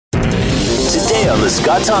Today on The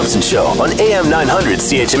Scott Thompson Show on AM 900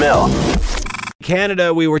 CHML.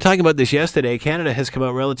 Canada, we were talking about this yesterday. Canada has come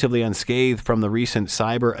out relatively unscathed from the recent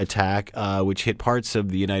cyber attack, which hit parts of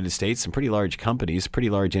the United States, some pretty large companies, pretty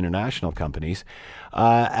large international companies.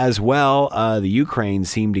 As well, the Ukraine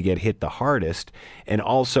seemed to get hit the hardest, and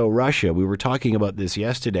also Russia. We were talking about this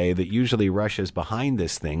yesterday, that usually Russia's behind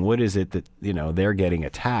this thing. What is it that, they're getting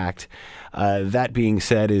attacked? That being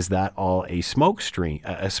said, is that all a smoke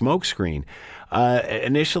screen?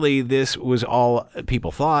 Initially, this was all people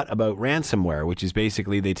thought about ransomware, which is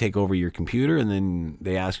basically they take over your computer and then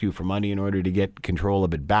they ask you for money in order to get control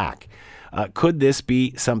of it back. Could this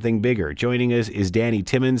be something bigger? Joining us is Danny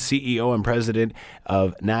Timmons, CEO and President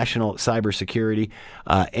of National Cybersecurity,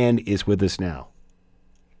 and is with us now.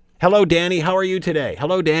 Hello, Danny. How are you today?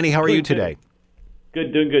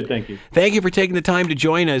 Good, doing good, thank you. Thank you for taking the time to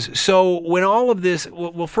join us. So when all of this,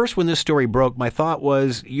 first when this story broke, my thought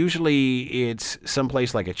was usually it's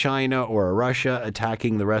someplace like a China or a Russia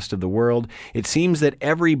attacking the rest of the world. It seems that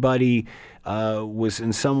everybody was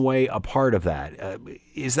in some way a part of that.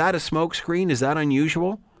 Is that a smokescreen? Is that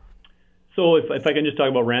unusual? So if I can just talk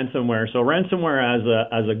about ransomware. So ransomware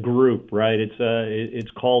as a group, right?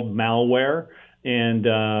 It's called malware. And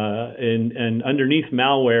underneath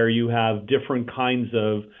malware, you have different kinds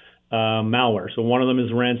of malware. So one of them is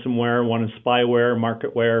ransomware, one is spyware,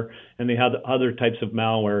 marketware, and they have other types of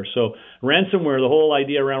malware. So ransomware, the whole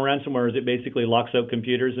idea around ransomware is it basically locks out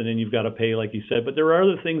computers and then you've got to pay, like you said. But there are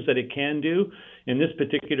other things that it can do. In this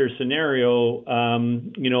particular scenario,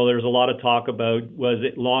 there's a lot of talk about, was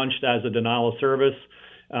it launched as a denial of service,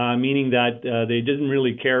 meaning that they didn't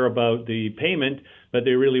really care about the payment, but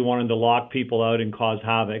they really wanted to lock people out and cause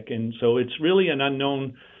havoc. And so it's really an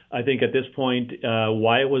unknown, I think, at this point,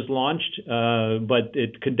 why it was launched, but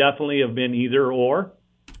it could definitely have been either or.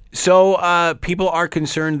 So people are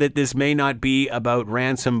concerned that this may not be about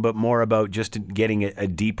ransom, but more about just getting a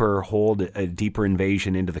deeper hold, a deeper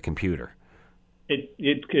invasion into the computer.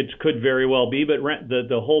 It could very well be, but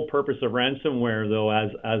the whole purpose of ransomware, though,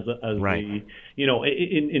 as right. and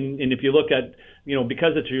if you look at,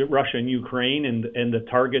 because it's Russia and Ukraine, and the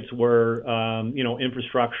targets were,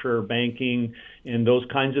 infrastructure, banking, and those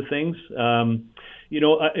kinds of things.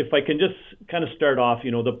 If I can just kind of start off,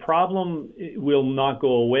 the problem will not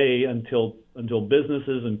go away until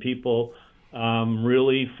businesses and people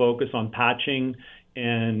really focus on patching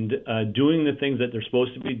and doing the things that they're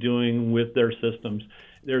supposed to be doing with their systems.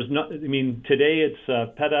 Today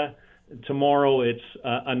it's PETA. Tomorrow it's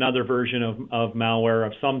another version of malware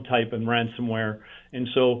of some type and ransomware. And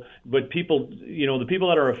so, but people, the people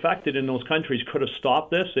that are affected in those countries could have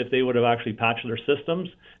stopped this if they would have actually patched their systems,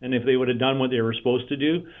 and if they would have done what they were supposed to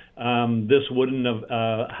do. This wouldn't have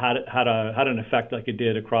had an effect like it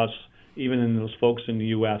did across, even in those folks in the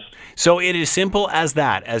U.S. So it is simple as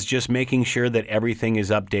that, as just making sure that everything is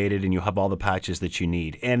updated and you have all the patches that you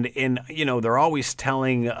need. And they're always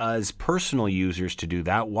telling us personal users to do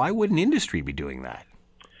that. Why wouldn't industry be doing that?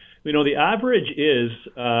 The average is,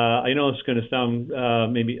 I know it's going to sound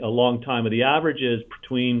maybe a long time, but the average is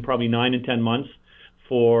between probably 9 and 10 months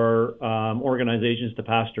for organizations to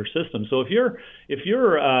patch their system. So if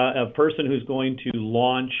you're a person who's going to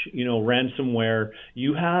launch, ransomware,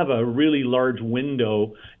 you have a really large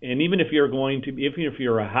window. And even if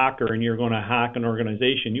you're a hacker and you're going to hack an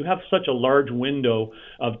organization, you have such a large window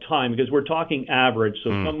of time, because we're talking average. So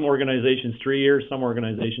some organizations 3 years, some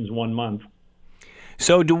organizations 1 month.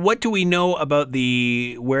 So what do we know about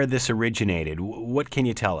where this originated? What can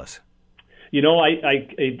you tell us?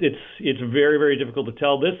 It's very, very difficult to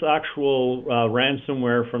tell. This actual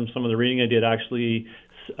ransomware, from some of the reading I did, actually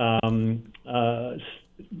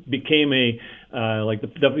became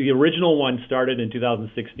the original one started in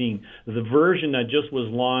 2016. The version that just was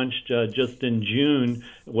launched just in June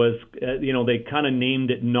was, they kind of named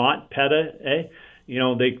it not PETA,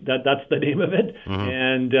 that's the name of it.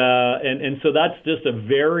 Mm-hmm. And so that's just a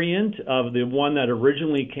variant of the one that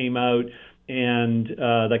originally came out, and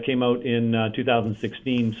that came out in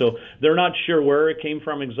 2016. So they're not sure where it came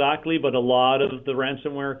from exactly, but a lot of the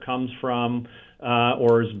ransomware comes from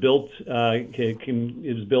or is built out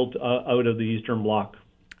of the Eastern Bloc.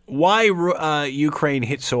 Why Ukraine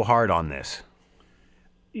hit so hard on this?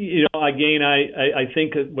 Again, I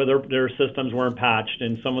think whether their systems weren't patched,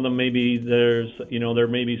 and some of them maybe there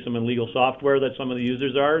may be some illegal software that some of the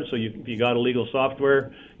users are. So if you got illegal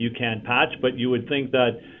software, you can't patch. But you would think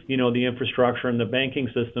that the infrastructure and the banking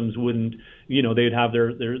systems wouldn't, they'd have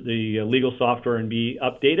the legal software and be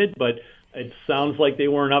updated. But It sounds like they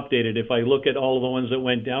weren't updated. If I look at all of the ones that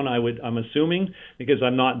went down, I'm assuming, because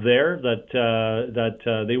I'm not there,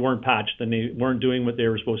 that they weren't patched and they weren't doing what they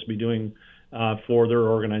were supposed to be doing for their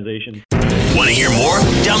organization. Want to hear more?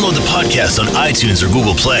 Download the podcast on iTunes or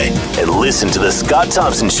Google Play and listen to The Scott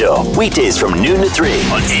Thompson Show weekdays from noon to 3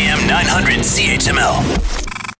 on AM 900 CHML.